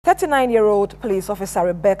39-year-old police officer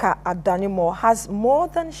Rebecca Adanimo has more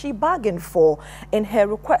than she bargained for in her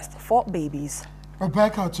request for babies.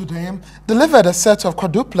 Rebecca today delivered a set of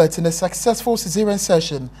quadruplets in a successful cesarean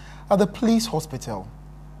session at the police hospital.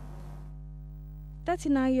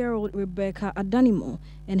 39-year-old Rebecca Adanimo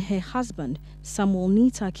and her husband, Samuel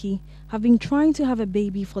Nitaki, have been trying to have a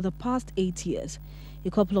baby for the past 8 years. A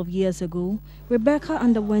couple of years ago, Rebecca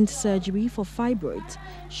underwent surgery for fibroids.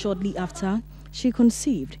 Shortly after, she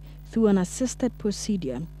conceived through an assisted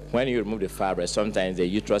procedure. When you remove the fibroid, sometimes the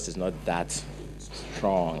uterus is not that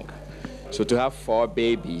strong. So to have 4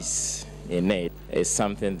 babies in it is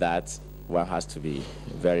something that one has to be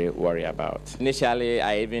very worried about. Initially,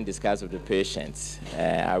 I even discussed with the patients,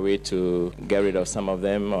 are we to get rid of some of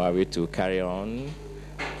them or are we to carry on?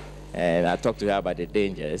 And I talked to her about the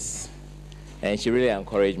dangers. And she really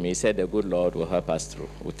encouraged me. She said the good Lord will help us through,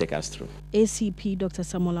 will take us through. ACP Dr.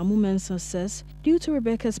 Samuel Amumensa says, due to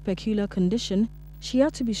Rebecca's peculiar condition, she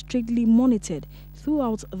had to be strictly monitored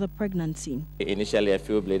throughout the pregnancy. Initially, I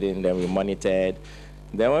feel bleeding, then we monitored.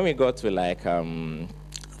 Then when we got to like 3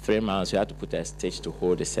 months, we had to put a stitch to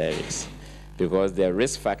hold the cervix because the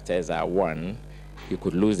risk factors are: 1, you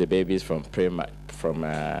could lose the babies from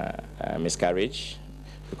miscarriage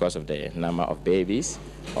because of the number of babies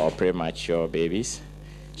or premature babies.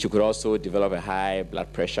 She could also develop a high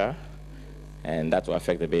blood pressure, and that will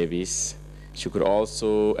affect the babies. She could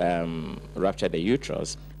also rupture the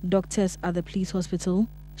uterus. Doctors at the police hospital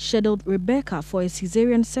scheduled Rebecca for a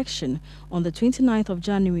cesarean section on the 29th of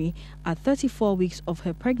January at 34 weeks of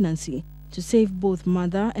her pregnancy to save both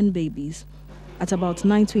mother and babies. At about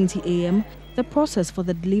 9:20 a.m., the process for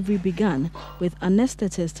the delivery began with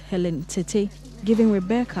anesthetist Helen Tete giving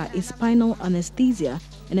Rebecca a spinal anesthesia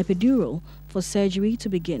and epidural for surgery to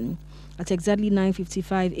begin. At exactly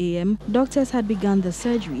 9:55 a.m., doctors had begun the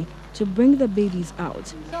surgery to bring the babies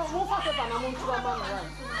out.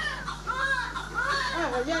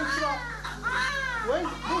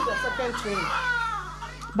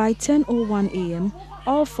 By 10:01 a.m.,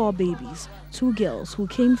 all 4 babies, 2 girls who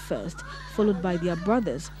came first, followed by their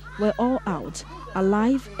brothers, were all out,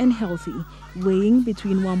 alive and healthy, weighing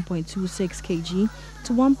between 1.26 kg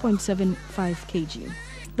to 1.75 kg.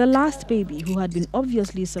 The last baby, who had been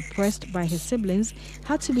obviously suppressed by his siblings,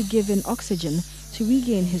 had to be given oxygen to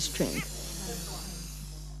regain his strength.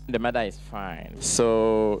 The mother is fine,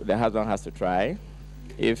 so the husband has to try.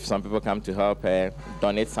 If some people come to help her,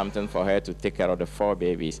 donate something for her to take care of the 4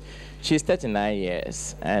 babies. She's 39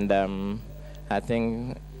 years, and I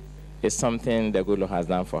think it's something the good Lord has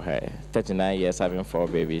done for her. 39 years having 4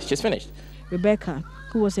 babies. She's finished. Rebecca,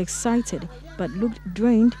 who was excited but looked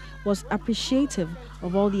drained, was appreciative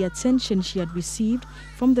of all the attention she had received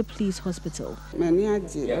from the police hospital. Baby, I'm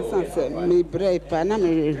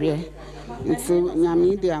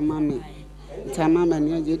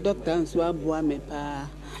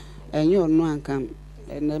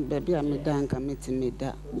a dank, I'm a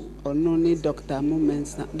only Dr.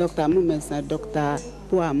 Mumensa, Dr.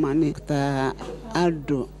 Puamani, Dr.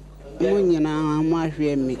 Aldo.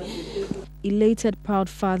 Elated proud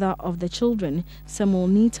father of the children, Samuel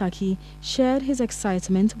Nitaki, shared his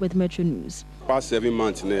excitement with Metro News. Past 7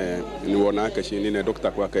 months, Dr.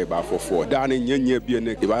 Kwaka about for 4. Danny, Yenya,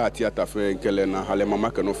 theatre for Kelena,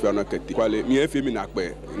 Halemama, no Fiona Ketty. While me, if you Nina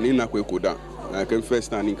Kwekuda. I can first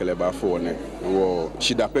stand in Calaba for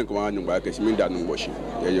she depends on back as me that washing.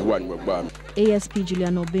 ASP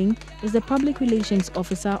Juliano Bing is the public relations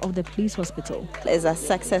officer of the police hospital. It's a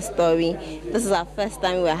success story. This is our first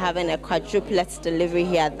time we're having a quadruplet delivery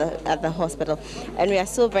here at the hospital, and we are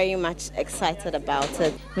so very much excited about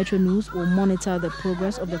it. Metro News will monitor the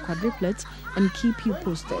progress of the quadruplets and keep you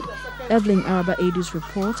posted. Evelyn Araba Edu's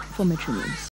report for Metro News.